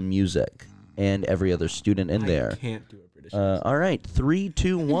well as the music and every other student in there. I can't do a British accent. All right, 3,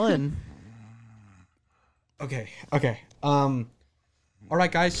 2, 1. Okay. All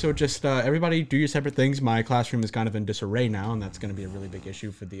right, guys. So just everybody do your separate things. My classroom is kind of in disarray now, and that's going to be a really big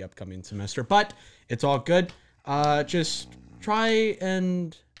issue for the upcoming semester. But it's all good. Just try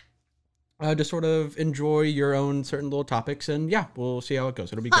and just sort of enjoy your own certain little topics, and yeah, we'll see how it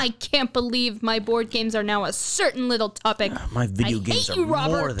goes. It'll be good. I can't believe my board games are now a certain little topic. My video games are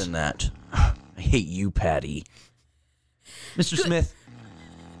more than that. I hate you, Patty. Mr. Smith,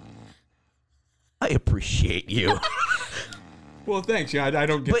 I appreciate you. Well, thanks. Yeah, I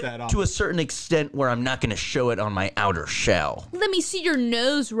don't get that often. To a certain extent where I'm not going to show it on my outer shell. Let me see your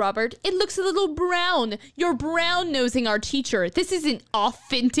nose, Robert. It looks a little brown. You're brown-nosing our teacher. This isn't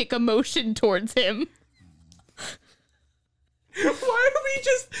authentic emotion towards him. Why are we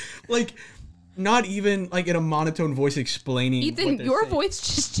just, like, not even, like, in a monotone voice explaining Ethan, your saying? voice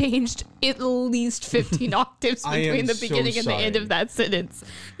just changed at least 15 octaves between the beginning and the end of that sentence.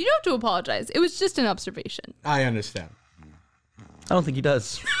 You don't have to apologize. It was just an observation. I understand. I don't think he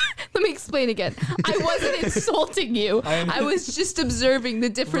does. Let me explain again. I wasn't insulting you. I was just observing the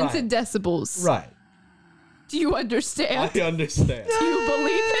difference in decibels. Right. Do you understand? I understand. Do you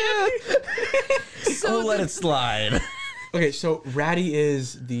believe him? We'll let it slide. Okay, so Ratty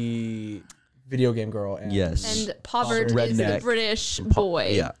is the video game girl. And yes. And Povert is the British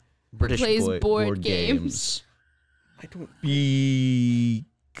boy. Yeah. British plays boy. board games. I don't...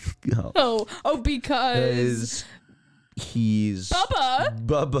 Because... He's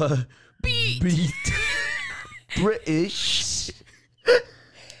Bubba beat British.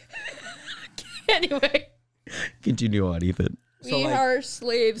 Anyway, continue on, Ethan. We are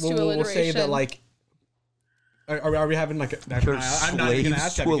slaves to alliteration. We'll say that, like, are we having like a? I'm not even gonna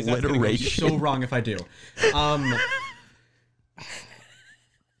ask that because that's gonna go so wrong if I do.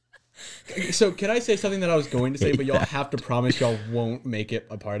 So can I say something that I was going to say, but y'all have to promise y'all won't make it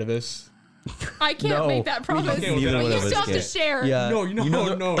a part of this? I can't make that promise. Okay, you still have to share. Yeah.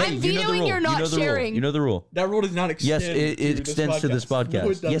 No. I'm vetoing you're not sharing. You know the rule. That rule does not extend. Yes, it extends to this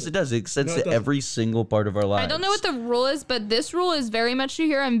podcast. Yes, it does. It extends to every single part of our lives. I don't know what the rule is, but this rule is very much to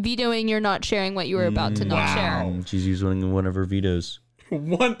here. I'm vetoing you're not sharing what you were about to not share. She's using one of her vetoes. She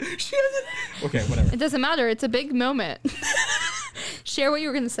hasn't. Okay, whatever. It doesn't matter. It's a big moment. Share what you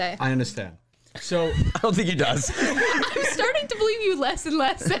were going to say. I understand. So I don't think he does. I'm starting to believe you less and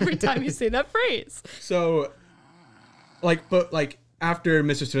less every time you say that phrase. So, but after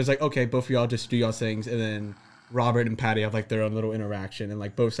Mr. Smith's like, okay, both of y'all just do y'all things, and then Robert and Patty have like their own little interaction, and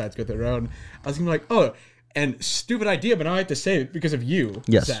like both sides go their own. I was gonna be like, and stupid idea, but now I have to say it because of you.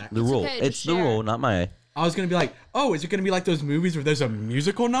 Yes, Zach. the rule. Okay, it's the rule, not my. I was gonna be like, oh, is it gonna be like those movies where there's a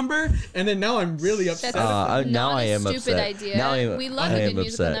musical number? And then now I'm really upset. Now I am stupid upset. Idea. We love a good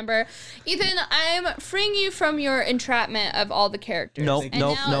musical number. Ethan, I'm freeing you from your entrapment of all the characters. No. Zach and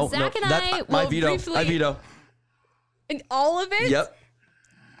I will I veto. And all of it? Yep.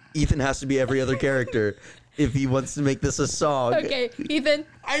 Ethan has to be every other character if he wants to make this a song. Okay, Ethan.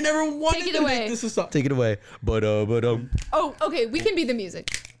 I never wanted to make this a song. Take it away. Oh, okay, we can be the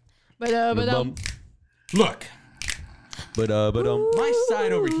music. Look. My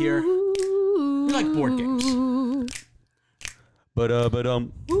side over here, we like board games.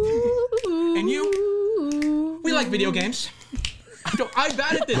 And you, we like video games. I'm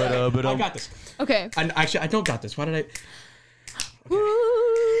bad at this. I got this. Okay. Actually, I don't got this. Why did I?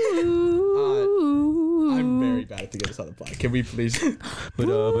 I'm very bad at to get this on the fly. Can we please? For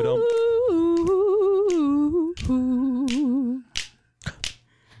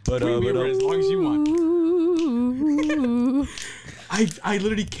as long as you want. I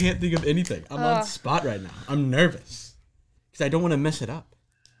literally can't think of anything. I'm on spot right now. I'm nervous because I don't want to mess it up.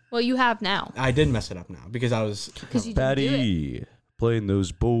 Well, you have now. I did mess it up now because I was. Because you Patty, didn't do it. Playing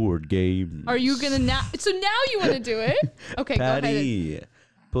those board games. Are you gonna now? So now you want to do it? Okay, Patty, go ahead.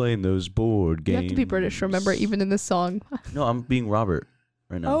 Playing those board games. You have to be British, remember, even in this song. No, I'm being Robert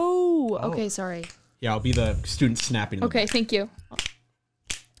right now. Oh, okay, sorry. Yeah, I'll be the student snapping. Okay, thank you.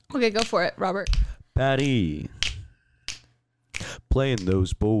 Okay, go for it, Robert. Patty, playing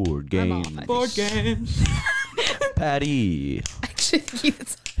those board games. Board games. I Patty. actually think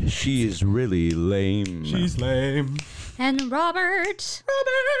she is really lame. She's lame. And Robert,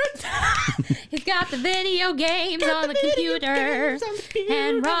 he's got the video games on the computer.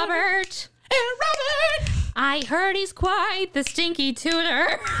 And Robert, I heard he's quite the stinky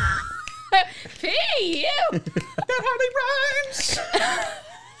tutor. Hey, you! That hardly rhymes.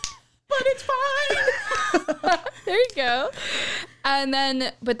 But it's fine. There you go. And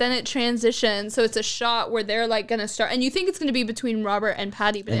then, but then it transitions. So it's a shot where they're like going to start. And you think it's going to be between Robert and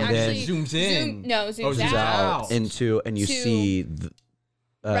Patty, but and it actually zooms in. Zooms out. Into, and you see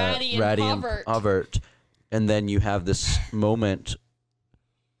Ratty and Povert. And then you have this moment,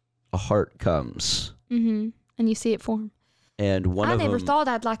 a heart comes. Mm-hmm. And you see it form. And I never thought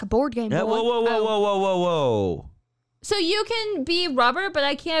I'd like a board game. Yeah, whoa. So you can be Robert, but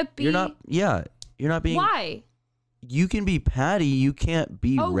I can't be. You're not being. Why? You can be Patty. You can't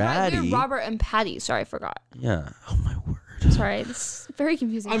be Ratty. Right, we're Robert and Patty. Sorry, I forgot. Yeah. Oh my word. Sorry, this is very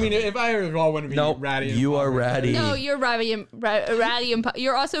confusing. I mean, if I all want to be Ratty, and you are Ratty. No, you're Ratty and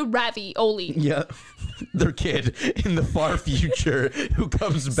you're also Ravioli. Yeah. Their kid in the far future who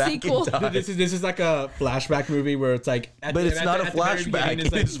comes back in time. This is like a flashback movie where it's like, but it's not a flashback.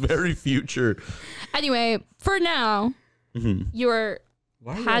 It's very future. Anyway, for now, you're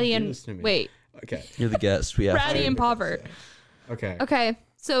Patty and wait. Okay, you're the guest. We have Ratty and Povert. Okay. Okay,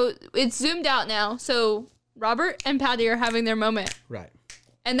 so it's zoomed out now. So Robert and Patty are having their moment. Right.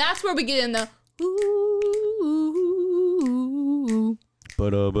 And that's where we get in the ooh.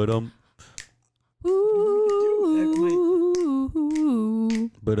 Ba-da-ba-dum.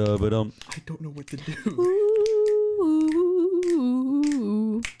 Ba-da-ba-dum. I don't know what to do.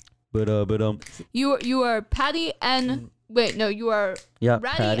 Ba-da-ba-dum. You are Patty and wait, no, you are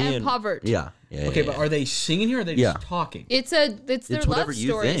Ratty and Povert. Yeah. Okay, but are they singing here or are they just talking? It's their love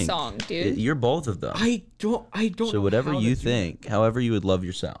story song, dude. You're both of them. I don't So whatever you think, however you would love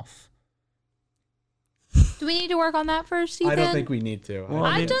yourself. Do we need to work on that first, Ethan? I don't think we need to. Well,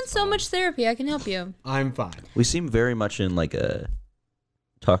 I've done so much therapy. I can help you. I'm fine. We seem very much in like a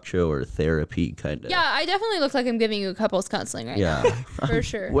talk show or therapy kind of. Yeah, I definitely look like I'm giving you couples counseling right now. For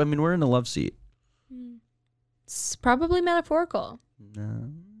sure. Well, I mean, we're in a love seat. It's probably metaphorical.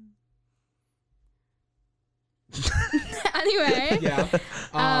 No. Anyway. Yeah.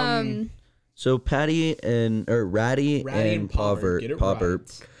 So Patty and Ratty and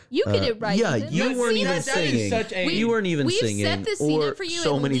Povert. You get it right. Yeah, Ethan. you weren't even singing. You weren't even singing. We've set this scene up for you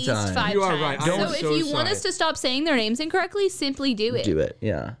so at many least times. 5 You are times. right. So if you want us to stop saying their names incorrectly, simply do it. Do it.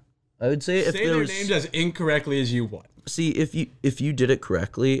 Yeah. I would say if say there their was names as incorrectly as you want. See, if you did it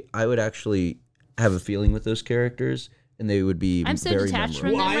correctly, I would actually have a feeling with those characters, and they would be I'm so very detached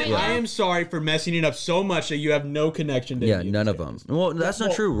from memorable. them right now. I am sorry for messing it up so much that you have no connection to any none of them. Well, that's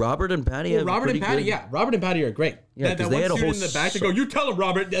not true. Robert and Patty have Robert pretty and Patty, good... Robert and Patty are great. Yeah, that they had a whole in the back to go, you tell him,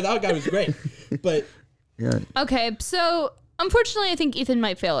 Robert. Yeah, that guy was great. But yeah. Okay, so unfortunately, I think Ethan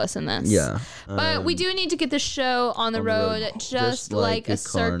might fail us in this. Yeah. But we do need to get this show on the road, just like a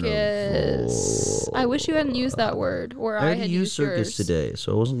circus. I wish you hadn't used that word, or I had used circus yours. today,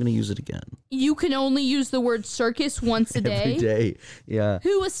 so I wasn't going to use it again. You can only use the word circus once a day? Every day, yeah.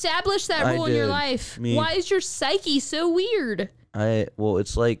 Who established that rule in your life? Me. Why is your psyche so weird?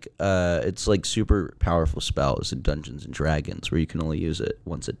 It's like super powerful spells in Dungeons and Dragons where you can only use it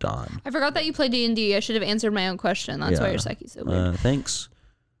once at dawn. I forgot that you play D&D. I should have answered my own question. That's why your psyche's so weird. Thanks.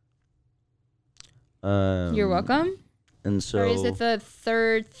 You're welcome. And so, or is it the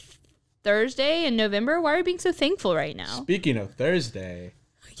third Thursday in November? Why are you being so thankful right now? Speaking of Thursday.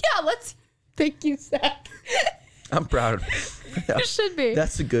 Yeah, let's. Thank you, Zach. I'm proud. You should be.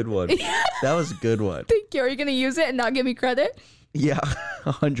 That's a good one. That was a good one. Thank you. Are you going to use it and not give me credit? Yeah,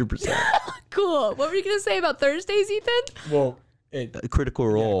 100%. Cool. What were you going to say about Thursdays, Ethan? Well, Critical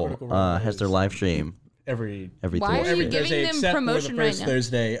Role has their live stream every Why Thursday. are you giving them promotion right now?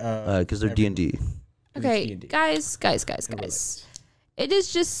 Thursday. Because they're D&D. Okay, guys. It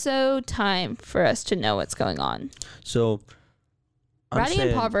is just so time for us to know what's going on. So, Ratty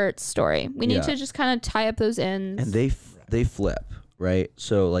and Pauvert's story. We need to just kind of tie up those ends. And they flip, right?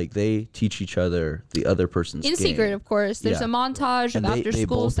 So like they teach each other the other person's in game. secret, of course. There's a montage of after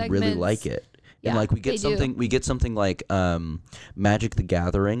school both segments. really like it. And Yeah, like we get something like Magic the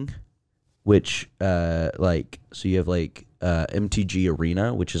Gathering, which so you have like MTG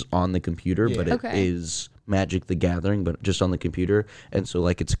Arena, which is on the computer, but it is Magic the Gathering, but just on the computer. And so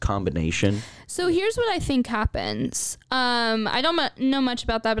like it's a combination. So here's what I think happens. I don't know much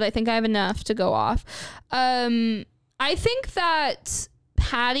about that, but I think I have enough to go off. I think that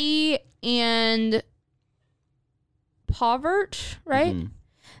Patty and Pauvert, right? Mm-hmm.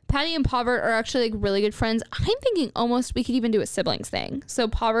 Patty and Pauvert are actually like really good friends. I'm thinking almost we could even do a siblings thing. So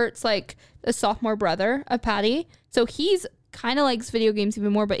Pauvert's like the sophomore brother of Patty. So he's kind of likes video games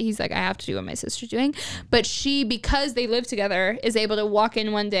even more, but he's like, I have to do what my sister's doing. But she, because they live together, is able to walk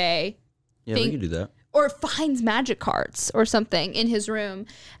in one day. Yeah, we can do that. Or finds magic cards or something in his room.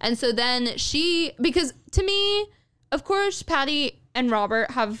 And so then she, because to me, of course, Patty and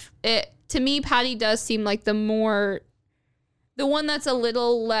Robert have it. To me, Patty does seem like the one that's a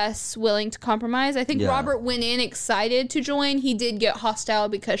little less willing to compromise. I think Robert went in excited to join. He did get hostile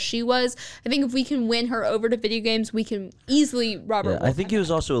because she was. I think if we can win her over to video games, we can easily, Robert. I think he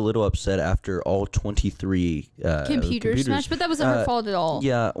was also a little upset after all 23 computers smashed, but that wasn't her fault at all.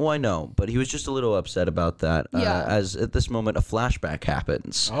 Yeah, well, I know, but he was just a little upset about that. As at this moment, a flashback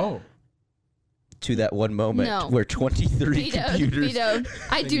happens. Oh. To that one moment where 23 computers. Vetoed.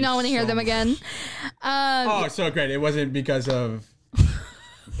 I do not want to hear them again. So great. It wasn't because of.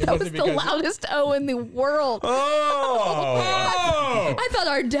 That was the loudest O in the world. Oh! I thought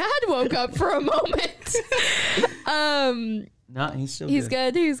our dad woke up for a moment. He's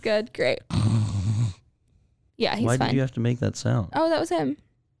good. He's good. Great. Yeah, he's fine. Why did you have to make that sound? Oh, that was him.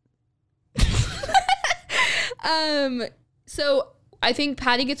 So I think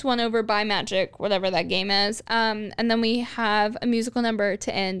Patty gets won over by Magic, whatever that game is. And then we have a musical number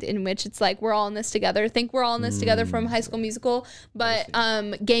to end in which it's like, we're all in this together. Think we're all in this together from High School Musical, but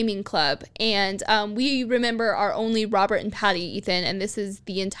gaming club. And we remember our only Robert and Patty, Ethan, and this is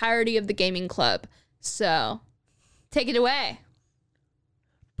the entirety of the gaming club. So take it away.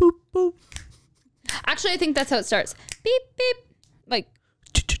 Boop, boop. Actually, I think that's how it starts. Beep, beep. Like,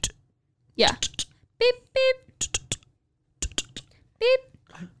 yeah. Beep, beep. Beep.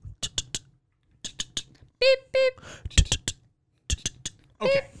 Beep, beep.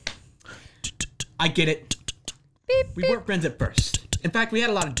 Okay. I get it. Beep, we weren't friends at first. In fact, we had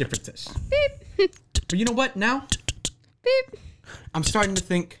a lot of differences. Beep. But you know what now? Beep. I'm starting to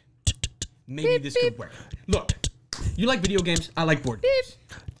think maybe this could work. Look, you like video games, I like board games.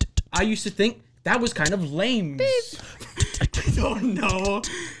 I used to think that was kind of lame. Oh no.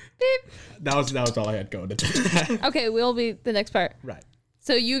 Beep. That was all I had going. Okay, we'll be the next part. Right.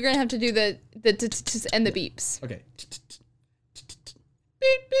 So you're gonna have to do the and the beeps. Okay.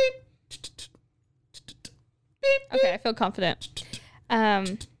 Beep beep. Beep. Okay, I feel confident.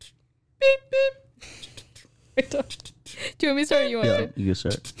 Beep beep. Do you want me to start or you want to? You can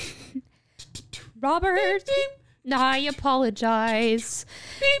start. Robert, I apologize.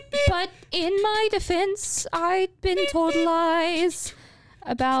 But in my defense, I'd been told lies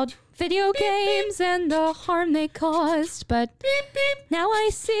about video games and the harm they caused, but now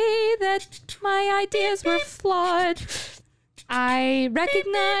I see that my ideas were flawed. I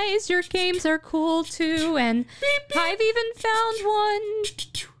recognize your games are cool too, and I've even found one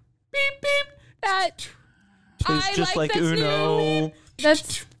that tastes just like that's Uno. new.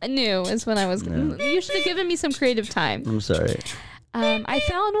 That's new is when I was... You should have given me some creative time. I'm sorry. I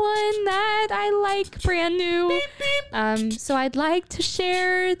found one that I like brand new. So I'd like to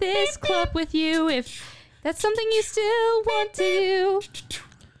share this clip with you if that's something you still want to do.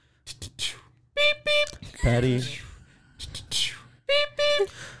 Patty.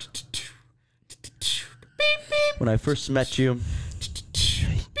 When I first met you,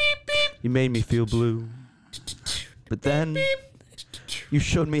 you made me feel blue. But then you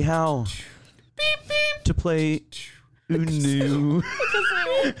showed me how to play Unu.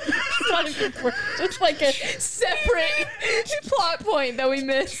 It's like a separate plot point that we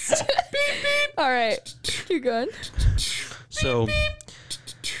missed. All right, keep going. So,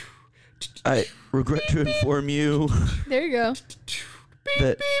 I regret to inform you There you go.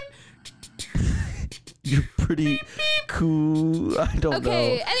 that you're pretty cool. I don't know.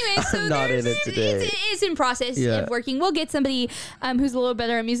 Okay, anyway, so I'm not in it today. It's in process of working. We'll get somebody who's a little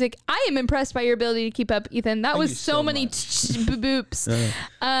better at music. I am impressed by your ability to keep up, Ethan. That was so many boops.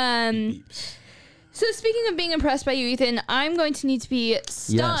 So speaking of being impressed by you, Ethan, I'm going to need to be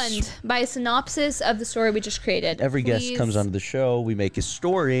stunned by a synopsis of the story we just created. Every guest comes onto the show, we make a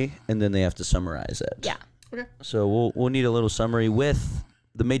story, and then they have to summarize it. Yeah. Okay. So we'll need a little summary with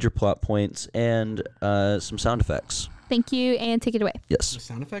the major plot points and some sound effects. Thank you, and take it away. Yes. The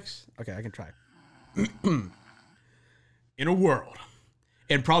sound effects? Okay, I can try. In a world,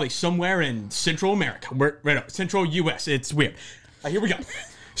 and probably somewhere in Central America, Central U.S., it's weird. Here we go.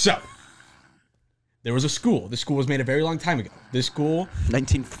 So, there was a school. This school was made a very long time ago. This school...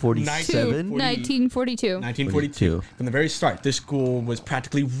 1947? 1942. From the very start, this school was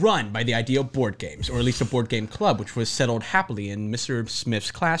practically run by the idea of board games, or at least a board game club, which was settled happily in Mr.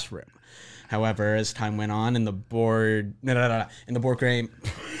 Smith's classroom. However, as time went on, and the board game...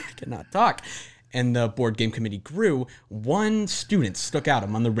 I cannot talk. And the board game committee grew, one student stuck out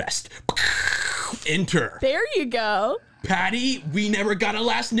among the rest. Enter. There you go. Patty, we never got a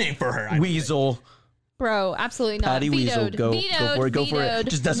last name for her. Weasel. Bro, absolutely not. Patty Vetoed. Weasel, go for it.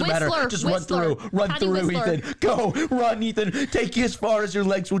 Just doesn't matter. Just run through, Patty Whistler. Ethan. Go, run, Ethan. Take you as far as your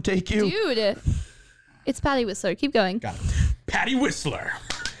legs will take you. Dude, it's Patty Whistler. Keep going. Got it. Patty Whistler.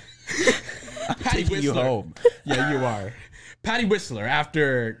 Patty Whistler. You home. Yeah, you are. Patty Whistler,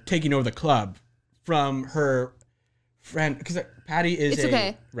 after taking over the club from her friend, because Patty is It's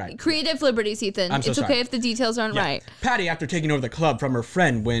okay. Right. Creative liberties, Ethan. I'm so it's sorry. okay if the details aren't right. Patty, after taking over the club from her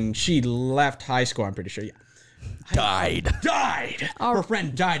friend when she left high school, I'm pretty sure, Died. Her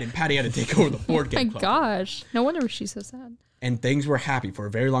friend died, and Patty had to take over the board game club. My gosh. No wonder she's so sad. And things were happy for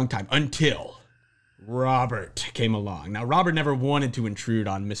a very long time until Robert came along. Now, Robert never wanted to intrude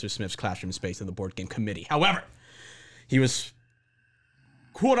on Mr. Smith's classroom space in the board game committee. However, he was,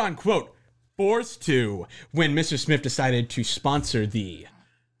 quote unquote, forced to when Mr. Smith decided to sponsor the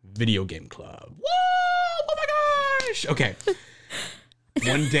video game club. Whoa! Oh my gosh! Okay.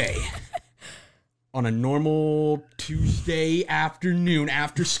 One day, on a normal Tuesday afternoon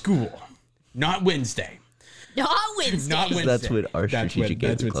after school, not Wednesday. Not Wednesday. That's what our strategic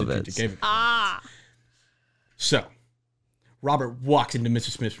gaming club is. So, Robert walks into Mr.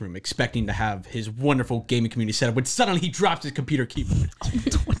 Smith's room expecting to have his wonderful gaming community set up, when suddenly he drops his computer keyboard.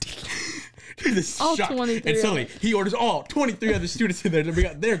 All 23. And suddenly he orders all 23 other students in there to bring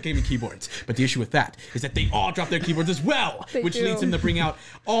out their gaming keyboards. But the issue with that is that they all drop their keyboards as well, which leads him to bring out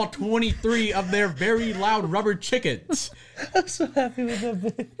all 23 of their very loud rubber chickens. I'm so happy with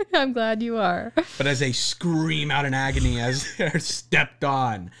that. I'm glad you are. But as they scream out in agony as they're stepped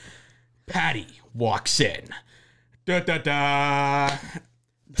on, Patty walks in. Da da da.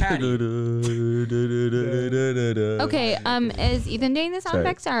 Patty. Okay, is Ethan doing the sound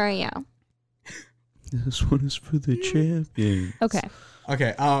effects or are you? This one is for the champion. Okay.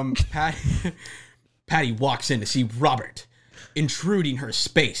 Okay, Patty walks in to see Robert intruding her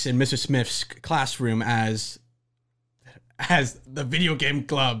space in Mr. Smith's classroom as the video game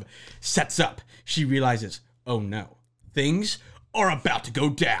club sets up. She realizes, oh no, things are about to go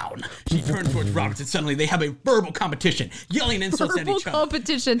down. She turns towards Robert and suddenly they have a verbal competition, yelling insults at each other.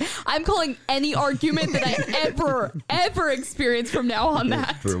 Competition. I'm calling any argument that I ever experience from now on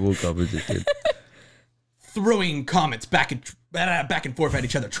that. Verbal competition. Throwing comments back and forth at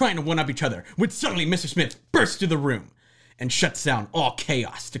each other, trying to one-up each other, when suddenly Mr. Smith bursts through the room and shuts down all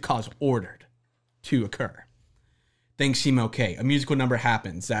chaos to cause order to occur. Things seem okay. A musical number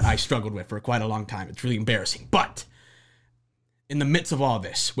happens that I struggled with for quite a long time. It's really embarrassing. But in the midst of all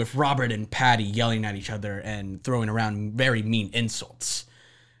this, with Robert and Patty yelling at each other and throwing around very mean insults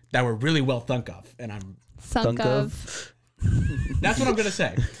that were really well thunk of, and I'm... Thunk of. That's what I'm going to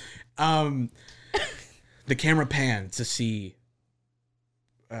say. The camera pans to see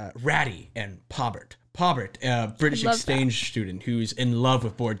Ratty and Pobbert. Pobbert, a British exchange student who's in love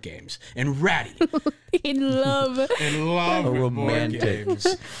with board games, and Ratty in love with board games,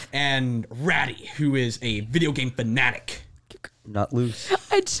 and Ratty, who is a video game fanatic. Not loose.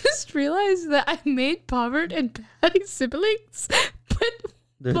 I just realized that I made Pobbert and Patty siblings, but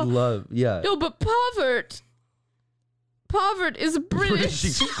They're love, yeah. No, but Pobbert is a British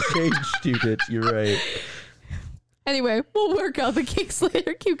exchange student. You're right. Anyway, we'll work out the kinks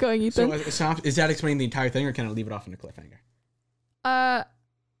later. Keep going, Ethan. So is that explaining the entire thing, or can I leave it off in a cliffhanger? I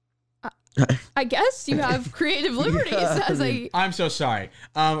guess you have creative liberties. I'm so sorry.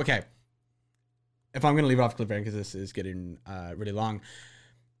 Okay. If I'm going to leave it off cliffhanger because this is getting really long,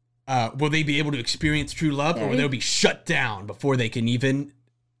 will they be able to experience true love, or will they be shut down before they can even...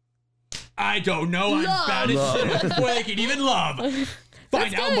 I don't know. I'm bad at shit. Before they can even love.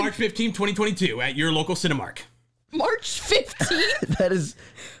 Find out March 15, 2022 at your local Cinemark. March 15th? That is...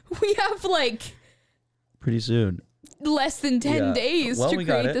 We have pretty soon. Less than 10 days to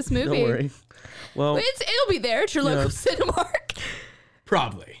create this movie. Don't worry. Well, it'll be there at your local Cinemark.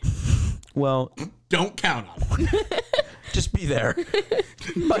 Probably. Well, don't count on it. Just be there.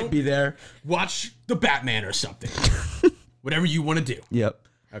 Might be there. Watch the Batman or something. Whatever you want to do. Yep.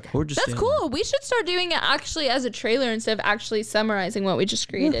 Okay. Or just That's cool. We should start doing it actually as a trailer instead of actually summarizing what we just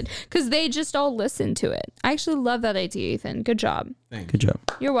created, because they just all listen to it. I actually love that idea, Ethan. Good job. Thanks. Good job.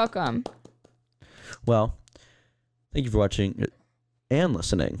 You're welcome. Well, thank you for watching and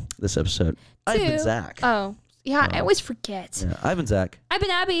listening this episode. I've been Zach. Oh, yeah. I always forget. Yeah, I've been Zach. I've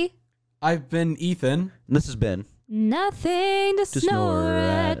been Abby. I've been Ethan. And this has been Nothing to snore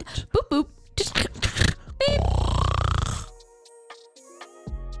at. Boop, boop. Just beep.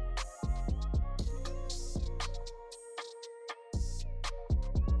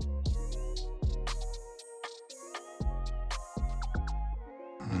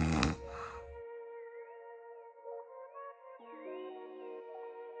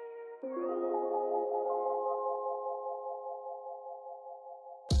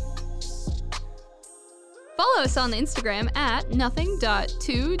 Follow us on Instagram at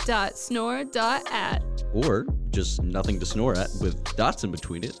nothing.to.snore.at. Or just nothing to snore at with dots in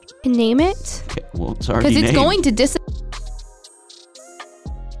between it. Name it. Okay, well, it's already because it's named. going to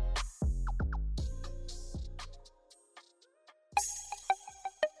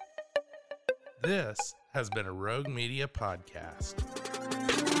This has been a Rogue Media podcast.